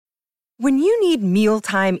When you need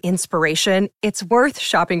mealtime inspiration, it's worth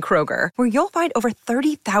shopping Kroger, where you'll find over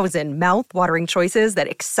 30,000 mouth-watering choices that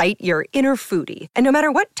excite your inner foodie. And no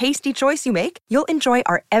matter what tasty choice you make, you'll enjoy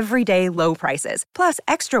our everyday low prices, plus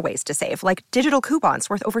extra ways to save, like digital coupons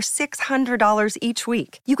worth over $600 each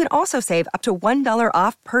week. You can also save up to $1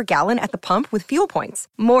 off per gallon at the pump with fuel points.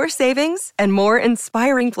 More savings and more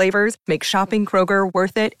inspiring flavors make shopping Kroger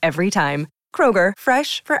worth it every time. Kroger,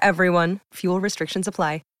 fresh for everyone. Fuel restrictions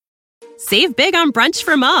apply. Save big on brunch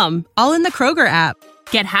for mom, all in the Kroger app.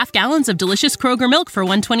 Get half gallons of delicious Kroger milk for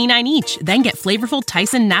 $1.29 each. Then get flavorful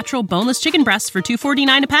Tyson natural boneless chicken breasts for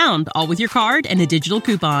 $2.49 a pound, all with your card and a digital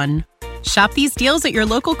coupon. Shop these deals at your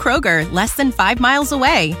local Kroger, less than 5 miles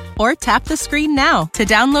away. Or tap the screen now to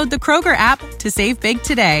download the Kroger app to save big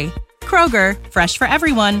today. Kroger, fresh for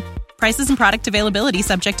everyone. Prices and product availability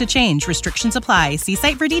subject to change. Restrictions apply. See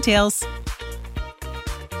site for details.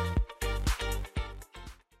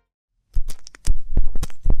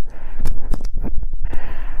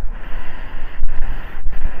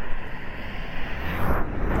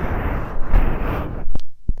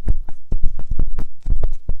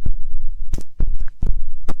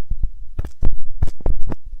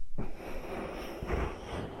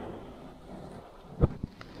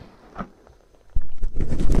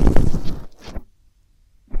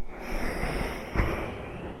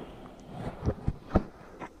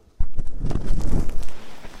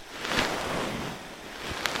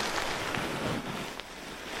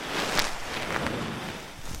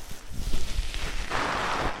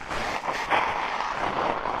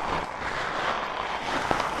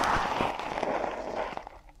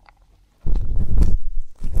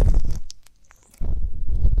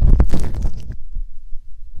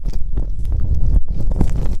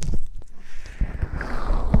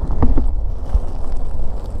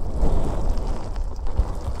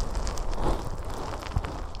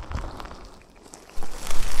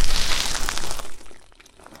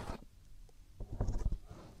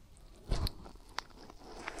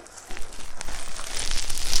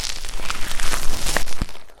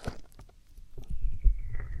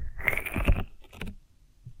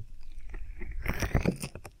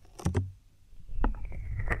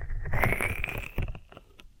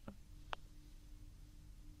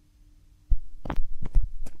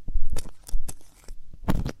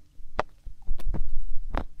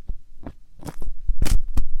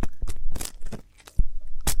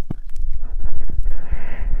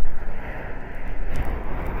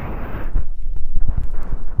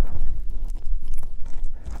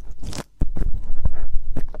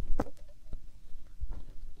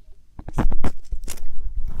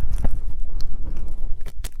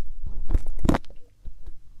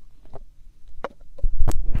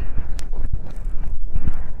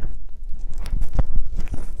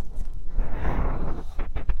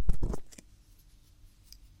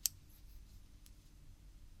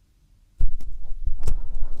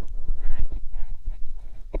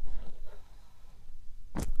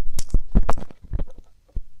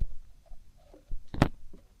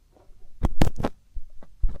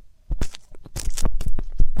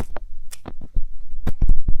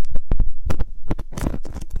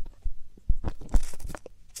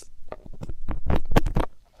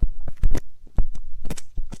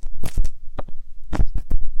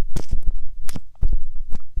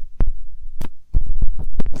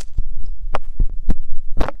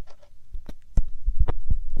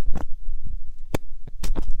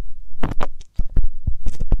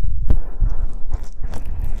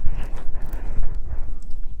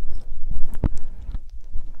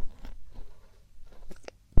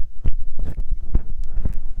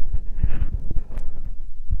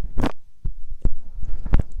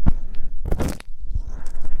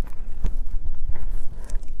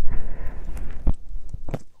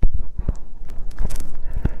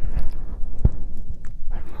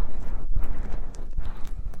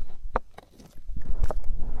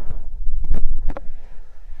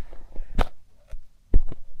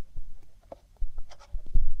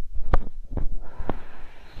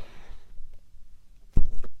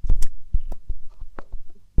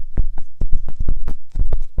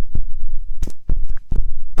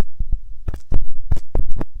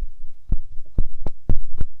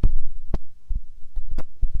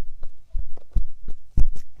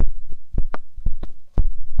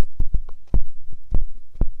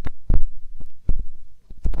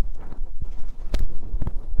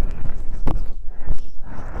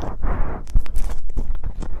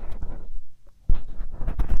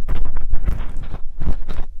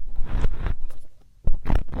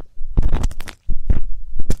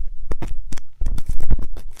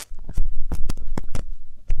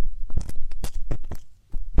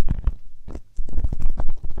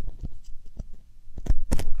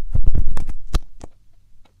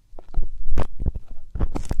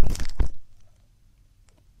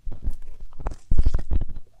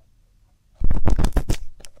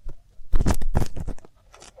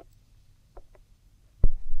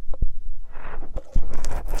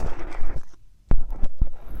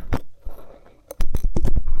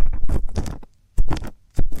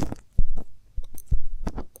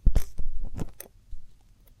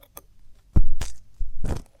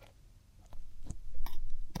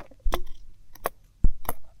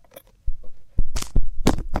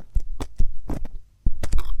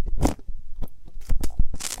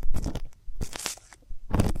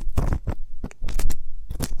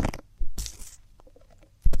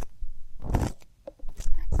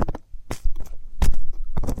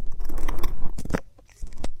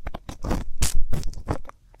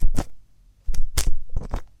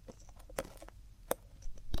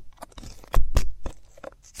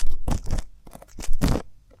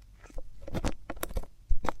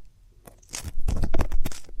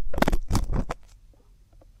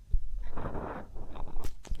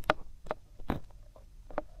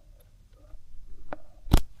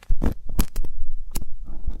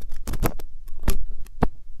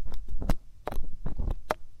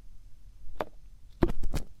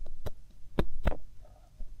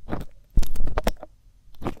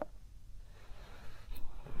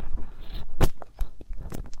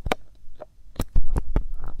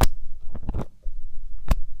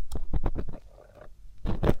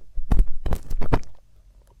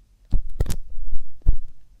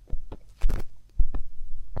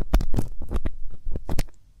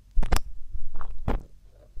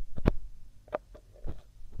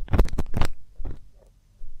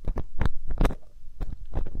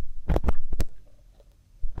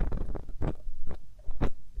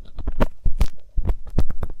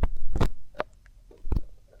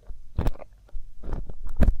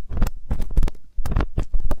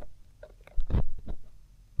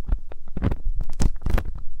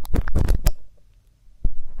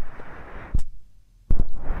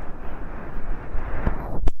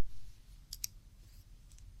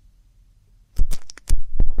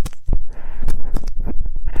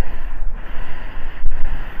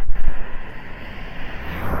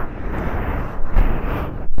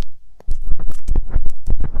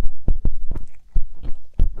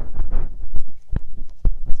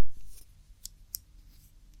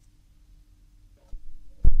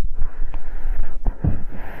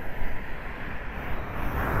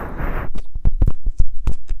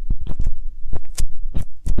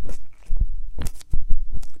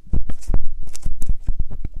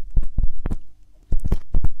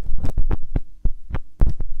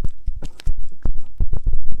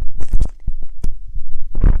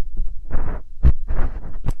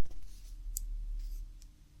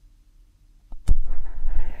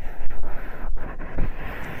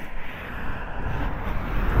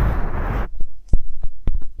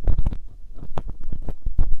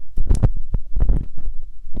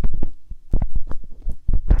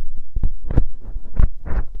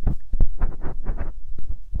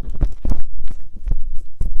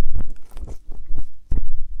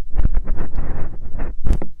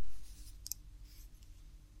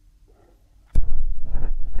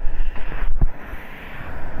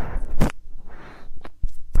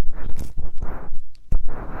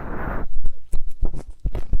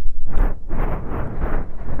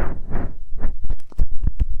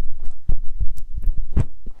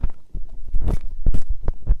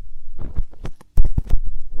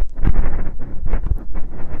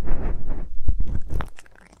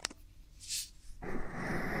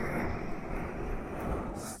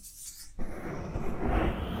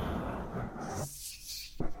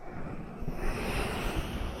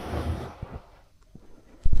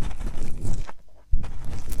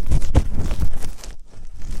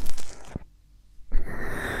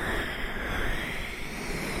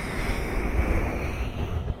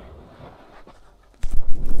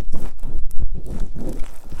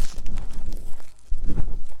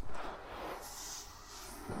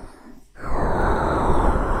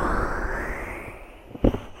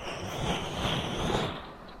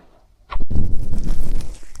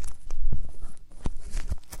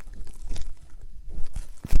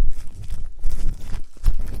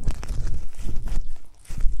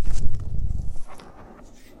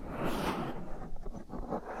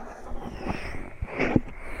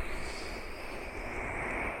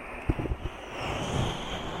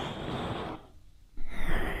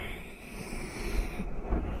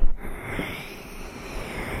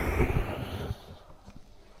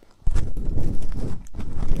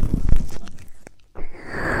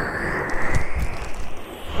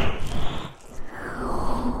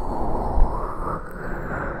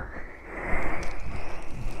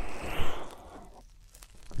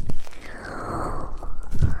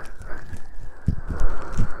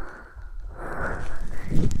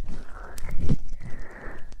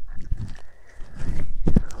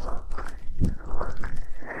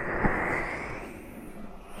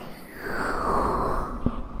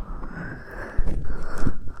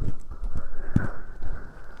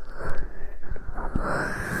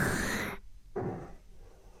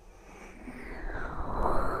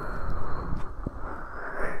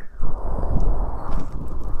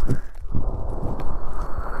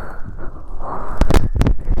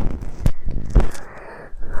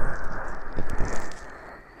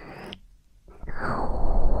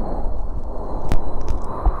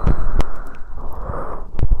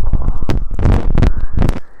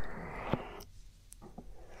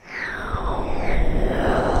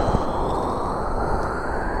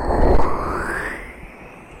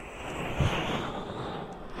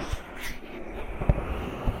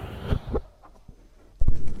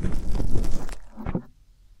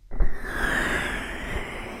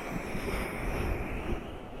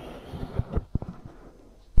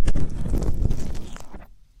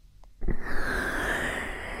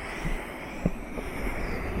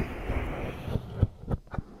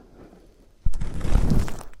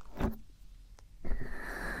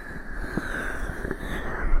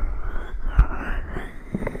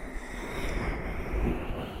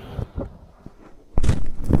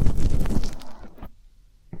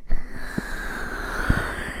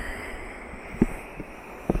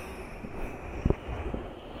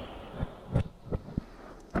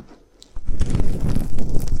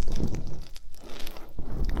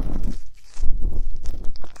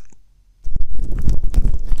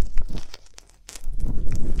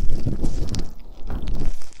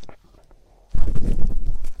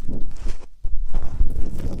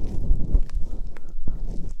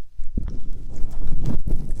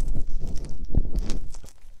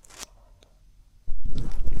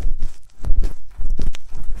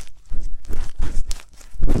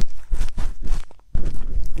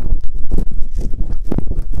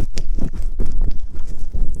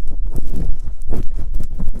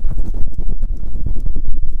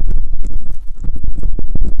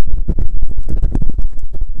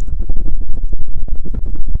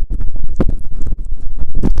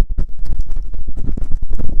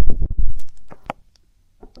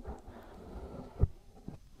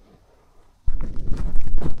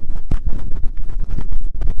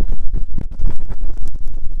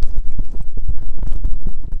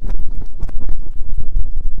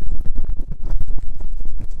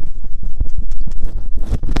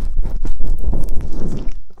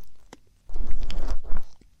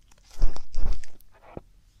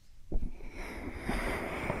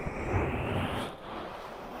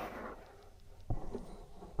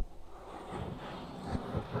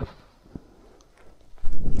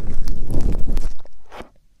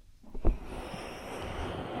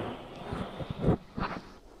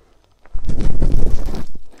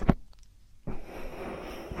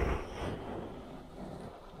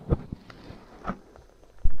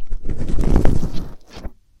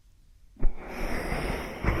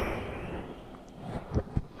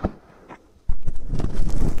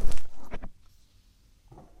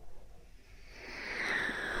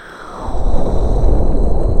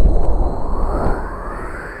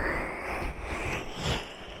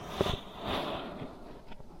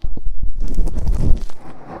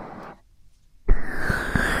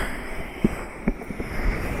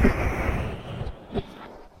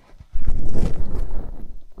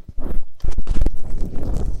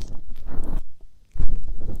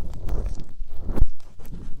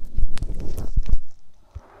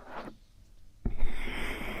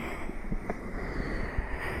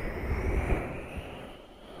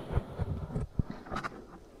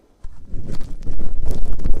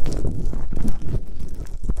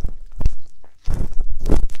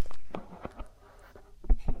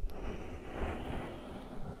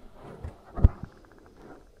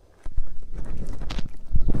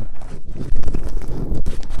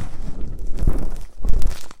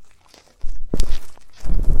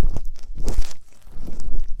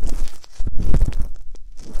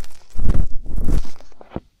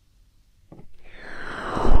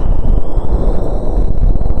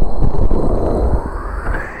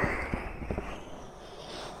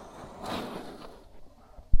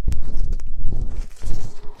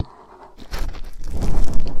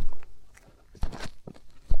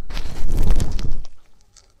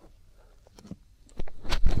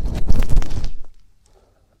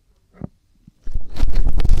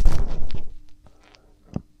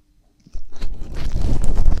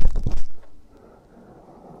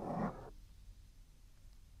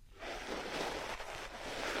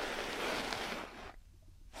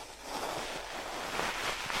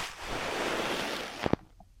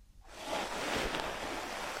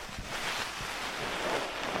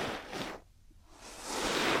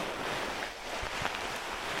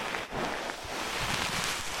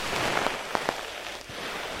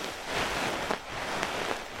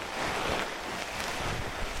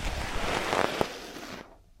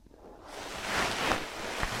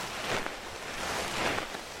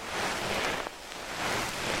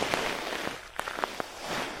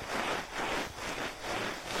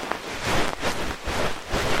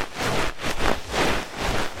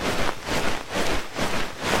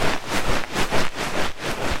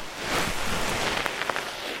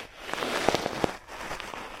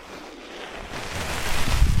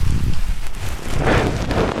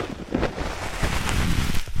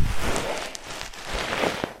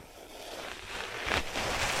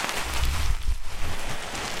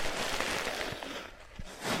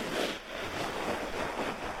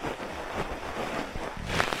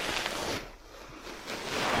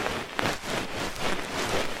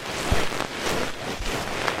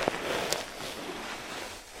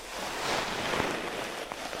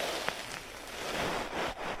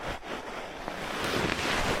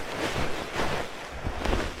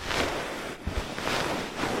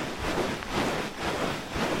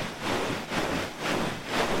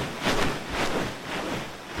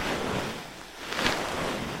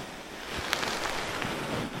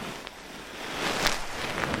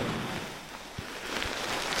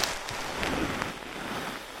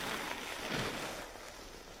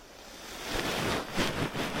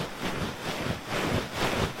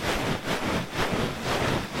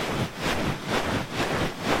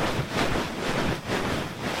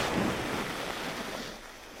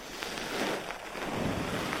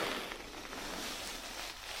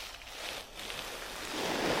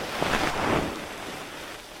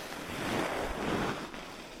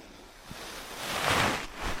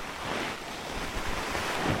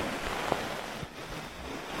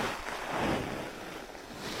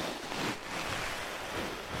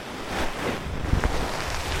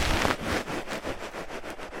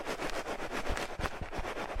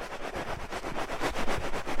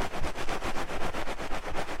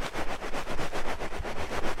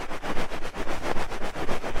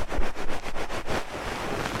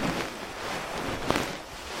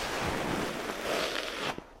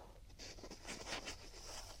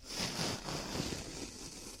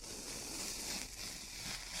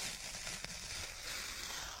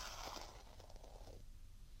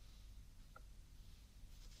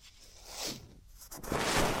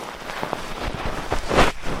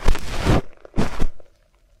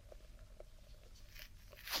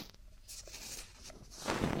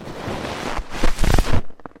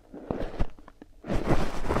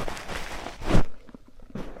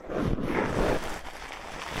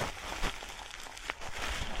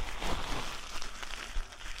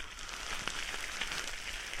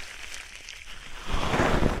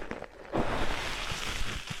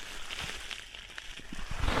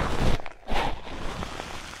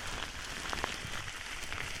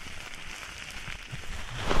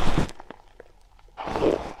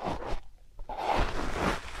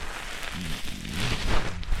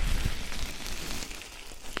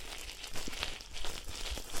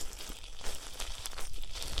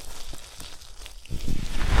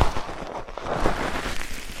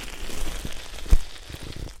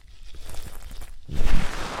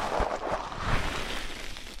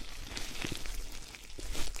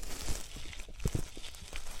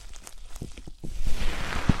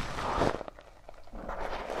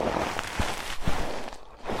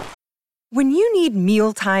 When you need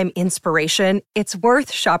mealtime inspiration, it's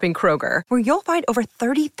worth shopping Kroger, where you'll find over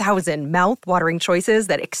 30,000 mouth-watering choices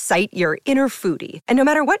that excite your inner foodie. And no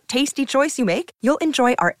matter what tasty choice you make, you'll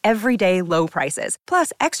enjoy our everyday low prices,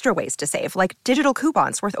 plus extra ways to save, like digital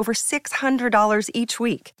coupons worth over $600 each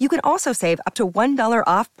week. You can also save up to $1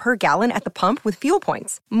 off per gallon at the pump with fuel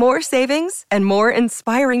points. More savings and more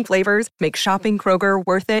inspiring flavors make shopping Kroger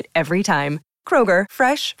worth it every time. Kroger,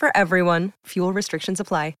 fresh for everyone. Fuel restrictions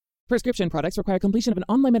apply. Prescription products require completion of an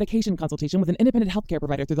online medication consultation with an independent healthcare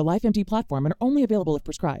provider through the LifeMD platform and are only available if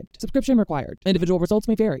prescribed. Subscription required. Individual results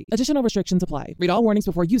may vary. Additional restrictions apply. Read all warnings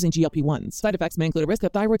before using GLP-1s. Side effects may include a risk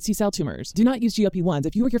of thyroid C-cell tumors. Do not use GLP-1s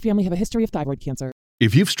if you or your family have a history of thyroid cancer.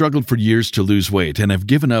 If you've struggled for years to lose weight and have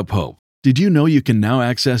given up hope, did you know you can now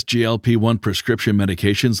access GLP-1 prescription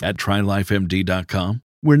medications at TryLifeMD.com?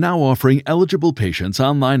 We're now offering eligible patients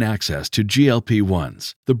online access to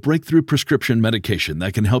GLP-1s, the breakthrough prescription medication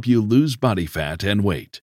that can help you lose body fat and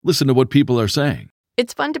weight. Listen to what people are saying.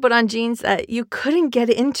 It's fun to put on jeans that you couldn't get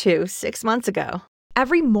into 6 months ago.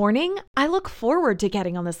 Every morning, I look forward to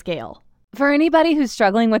getting on the scale. For anybody who's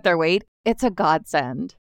struggling with their weight, it's a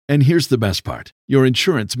godsend. And here's the best part. Your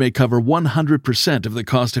insurance may cover 100% of the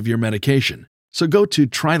cost of your medication. So go to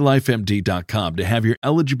TryLifeMD.com to have your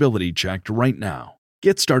eligibility checked right now.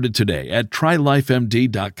 Get started today at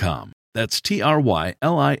TryLifeMD.com. That's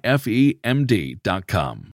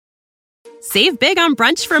TryLifeMD.com. Save big on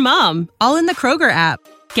brunch for mom, all in the Kroger app.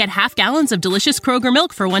 Get half gallons of delicious Kroger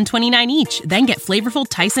milk for $1.29 each. Then get flavorful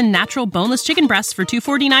Tyson natural boneless chicken breasts for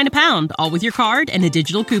 $2.49 a pound, all with your card and a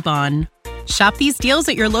digital coupon. Shop these deals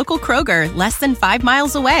at your local Kroger, less than 5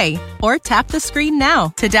 miles away. Or tap the screen now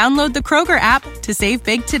to download the Kroger app to save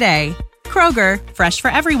big today. Kroger, fresh for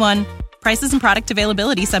everyone. Prices and product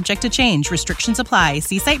availability subject to change. Restrictions apply.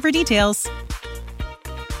 See site for details.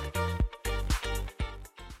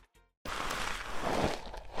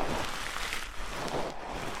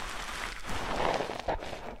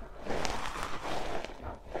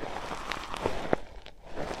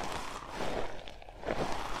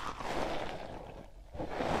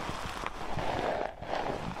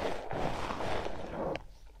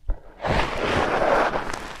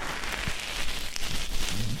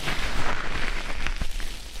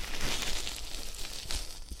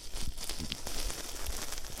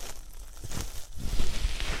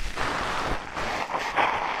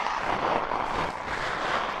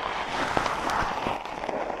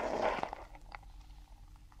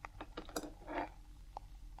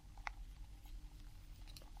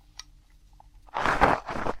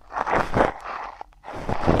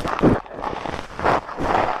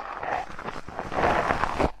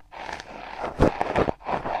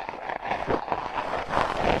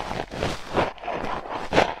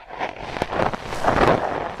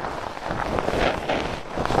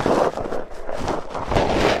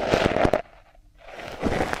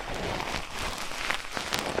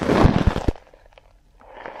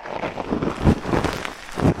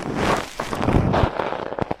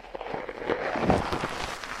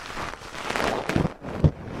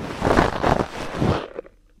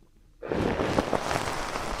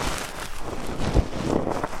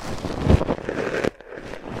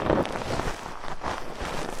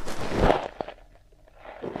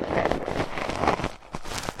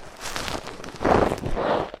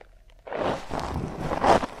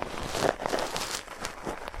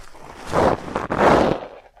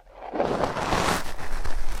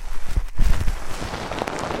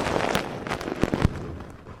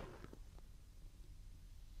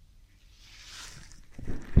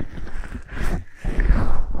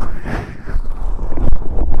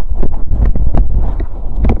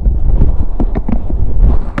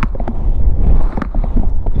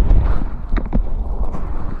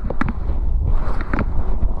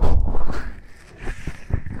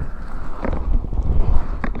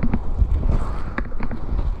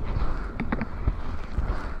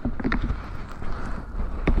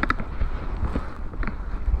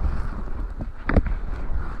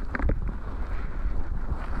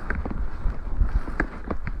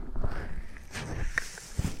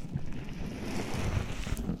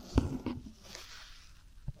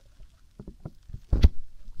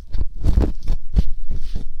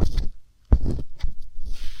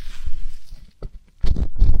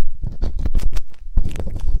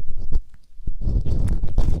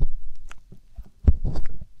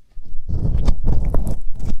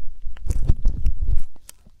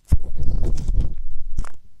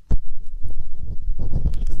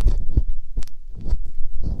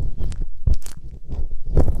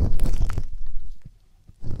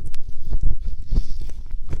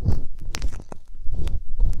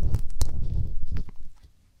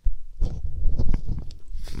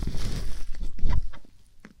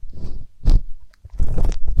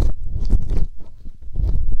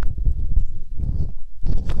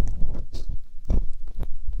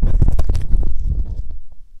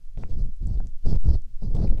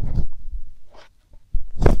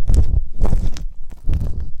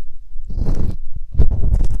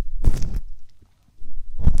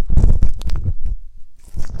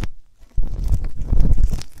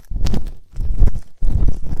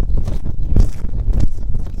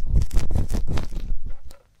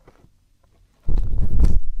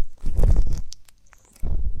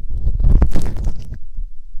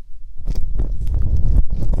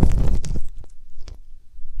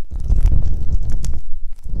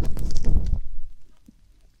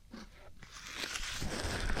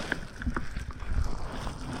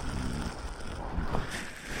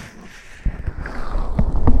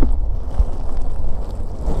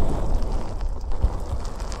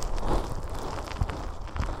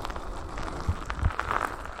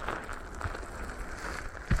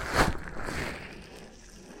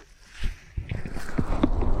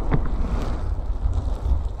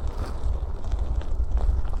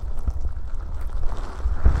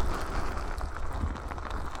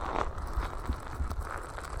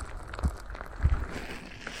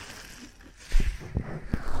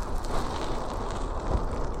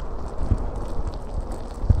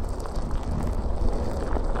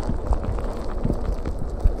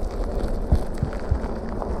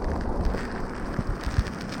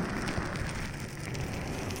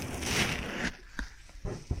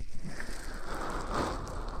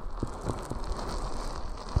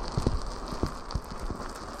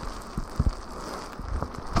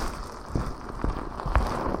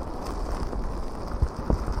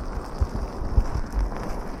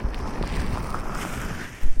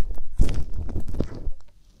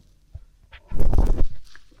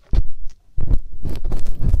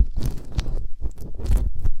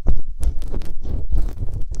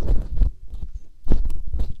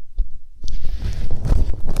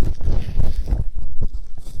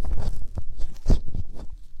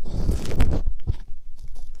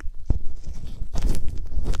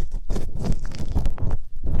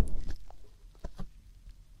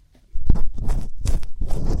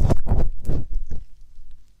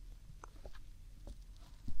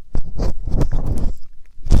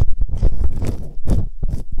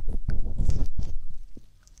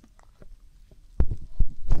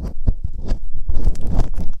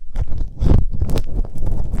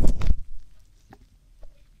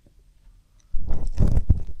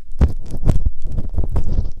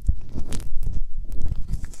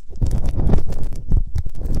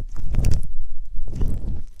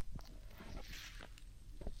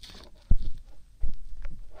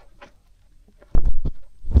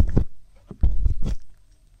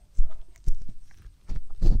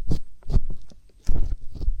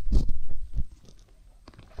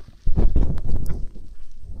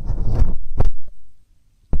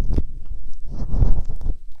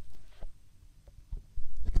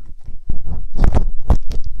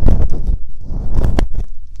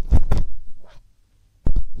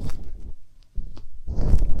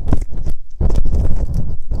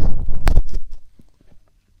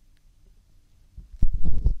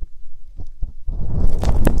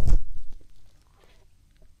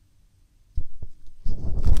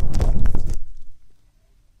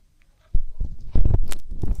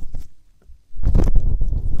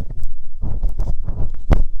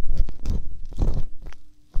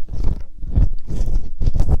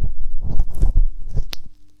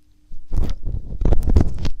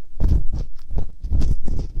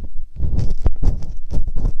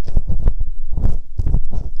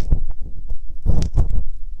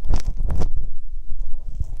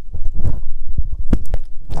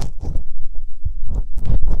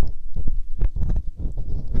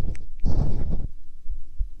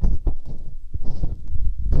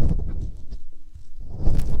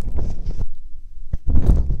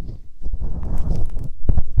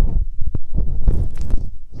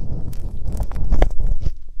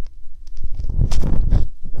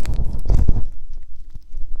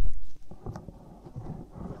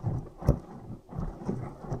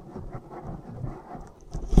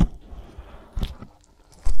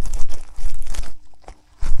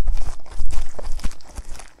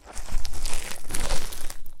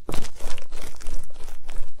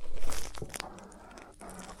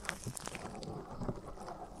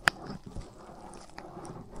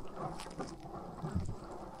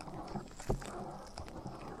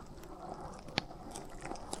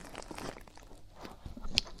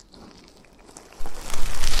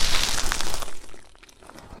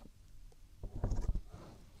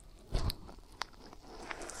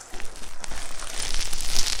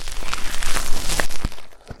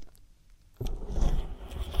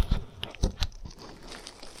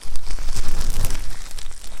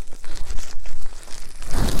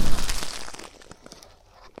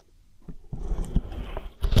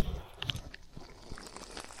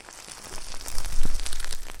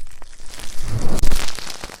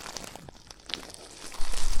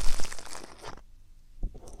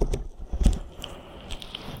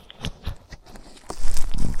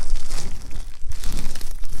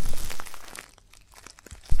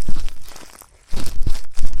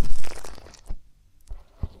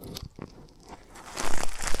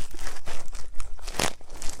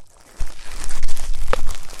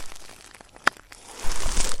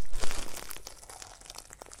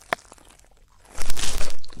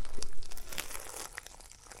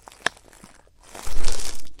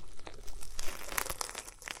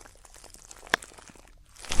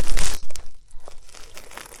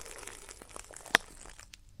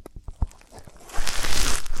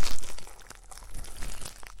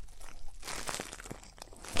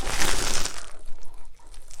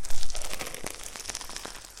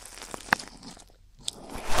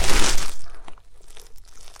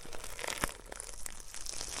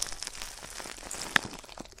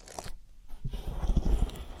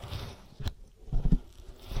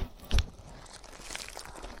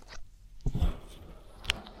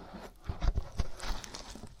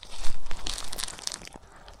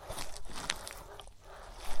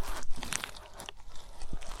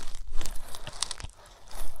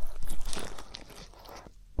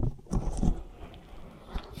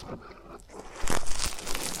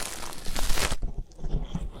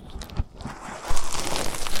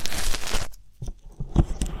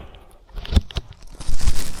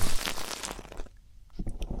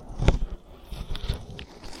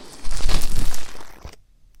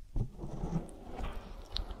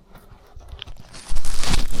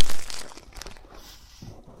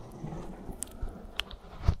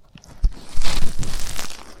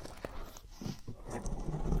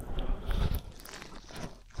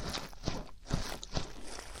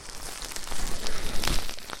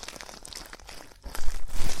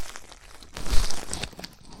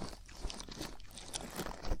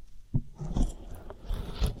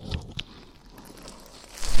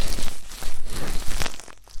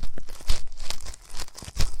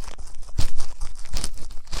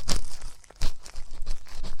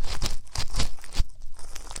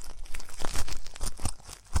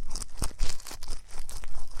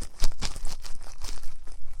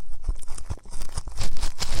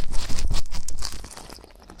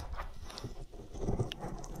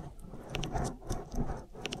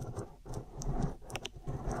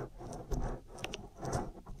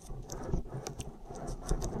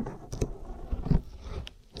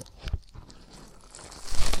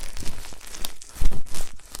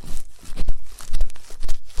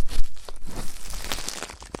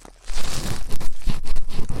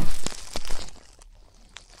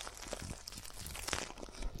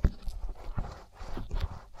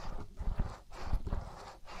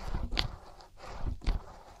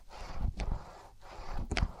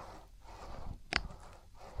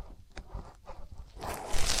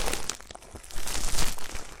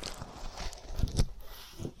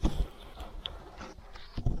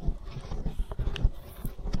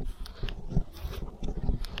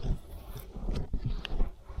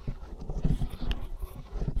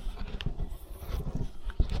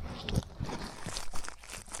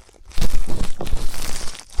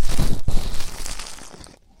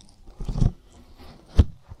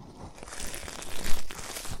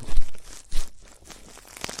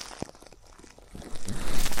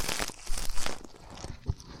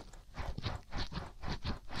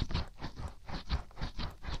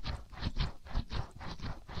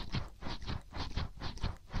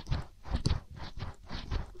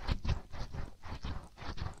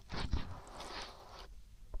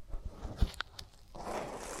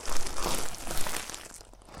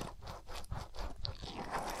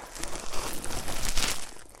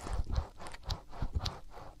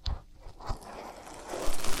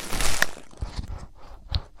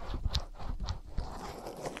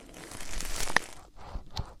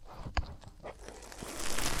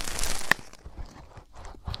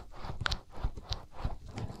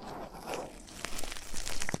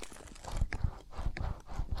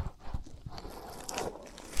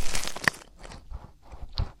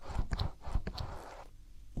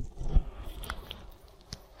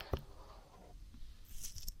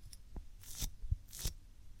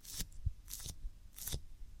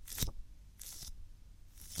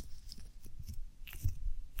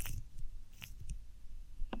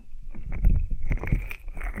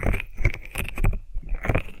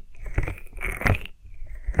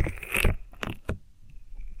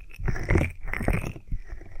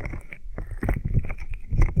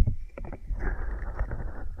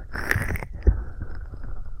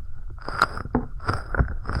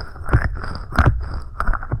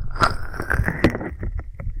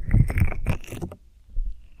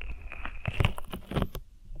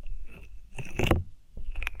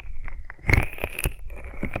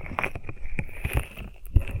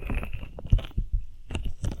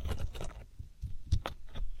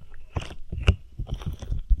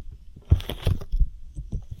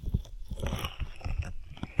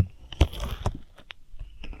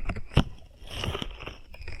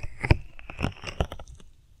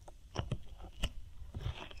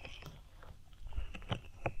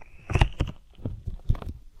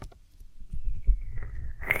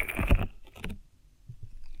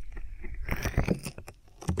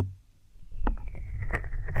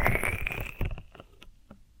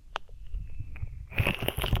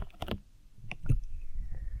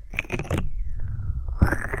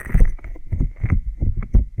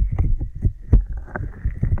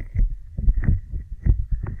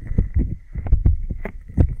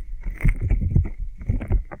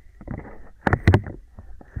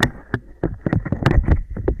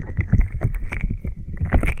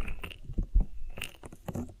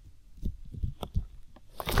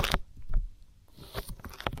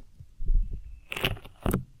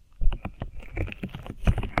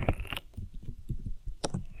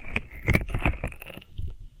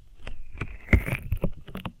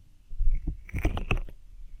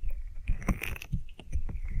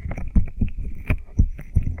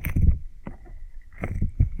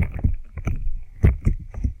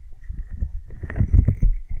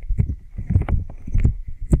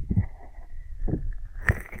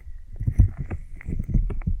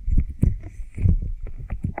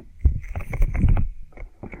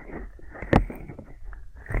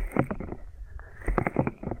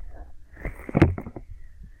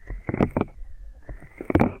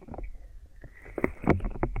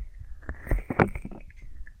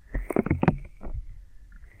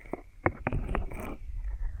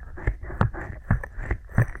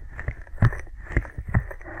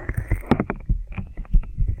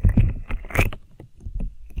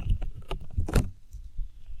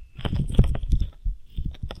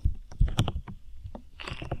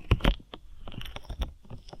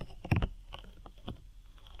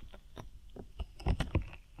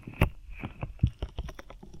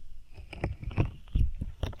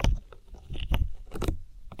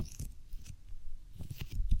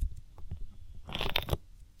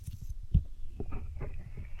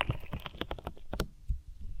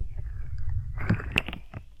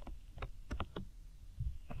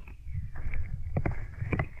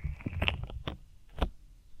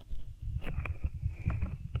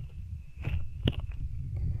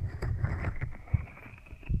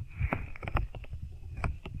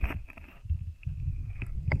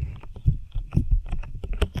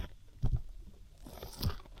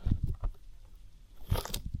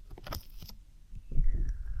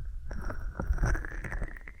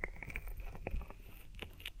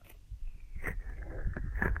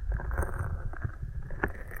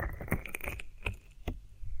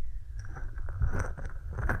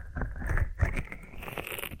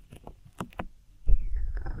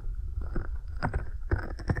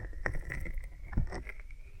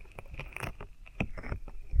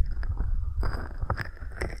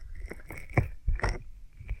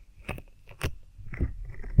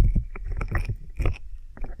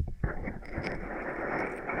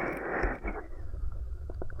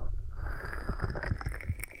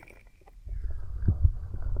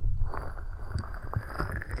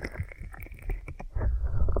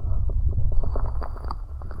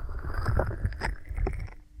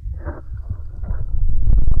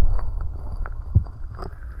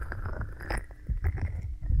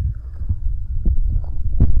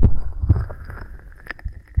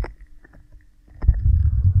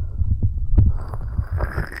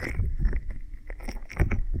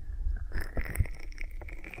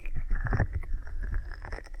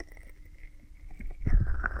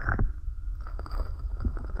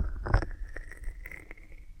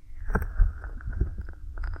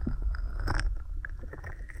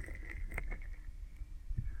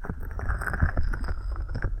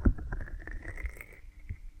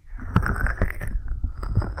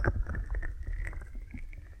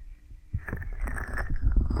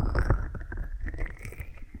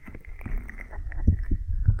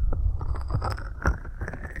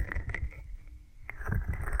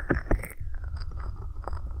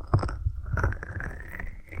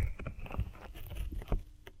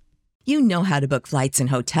 You know how to book flights and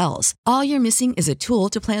hotels. All you're missing is a tool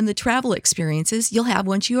to plan the travel experiences you'll have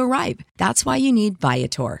once you arrive. That's why you need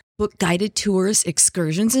Viator. Book guided tours,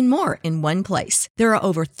 excursions, and more in one place. There are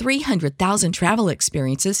over 300,000 travel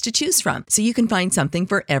experiences to choose from, so you can find something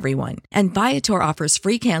for everyone. And Viator offers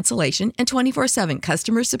free cancellation and 24/7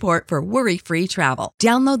 customer support for worry-free travel.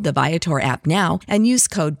 Download the Viator app now and use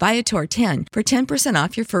code Viator10 for 10%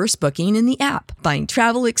 off your first booking in the app. Find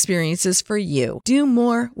travel experiences for you. Do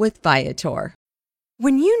more with Viator.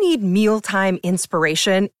 When you need mealtime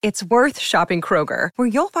inspiration, it's worth shopping Kroger, where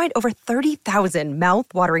you'll find over 30,000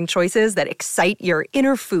 mouth-watering choices that excite your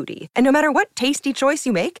inner foodie. And no matter what tasty choice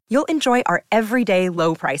you make, you'll enjoy our everyday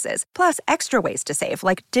low prices, plus extra ways to save,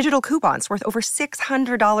 like digital coupons worth over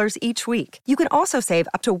 $600 each week. You can also save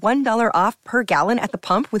up to $1 off per gallon at the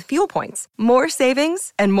pump with fuel points. More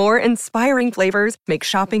savings and more inspiring flavors make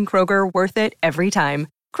shopping Kroger worth it every time.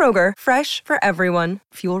 Kroger, fresh for everyone.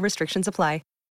 Fuel restrictions apply.